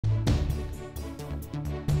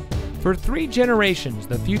For 3 generations,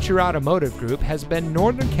 the Future Automotive Group has been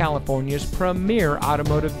Northern California's premier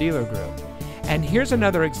automotive dealer group. And here's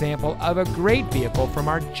another example of a great vehicle from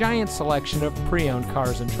our giant selection of pre-owned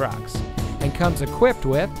cars and trucks. And comes equipped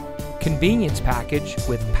with convenience package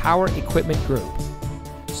with Power Equipment Group,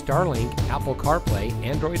 Starlink, Apple CarPlay,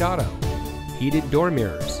 Android Auto, heated door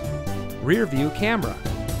mirrors, rear view camera,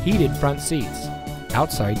 heated front seats,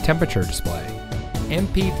 outside temperature display,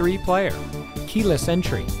 MP3 player, keyless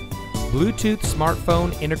entry, Bluetooth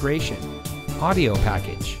smartphone integration, audio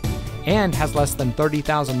package, and has less than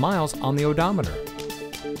 30,000 miles on the odometer.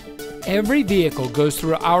 Every vehicle goes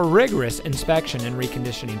through our rigorous inspection and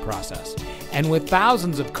reconditioning process. And with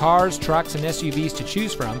thousands of cars, trucks, and SUVs to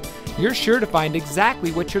choose from, you're sure to find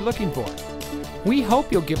exactly what you're looking for. We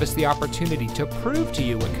hope you'll give us the opportunity to prove to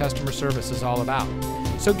you what customer service is all about.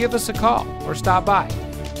 So give us a call or stop by.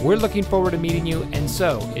 We're looking forward to meeting you, and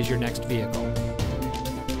so is your next vehicle.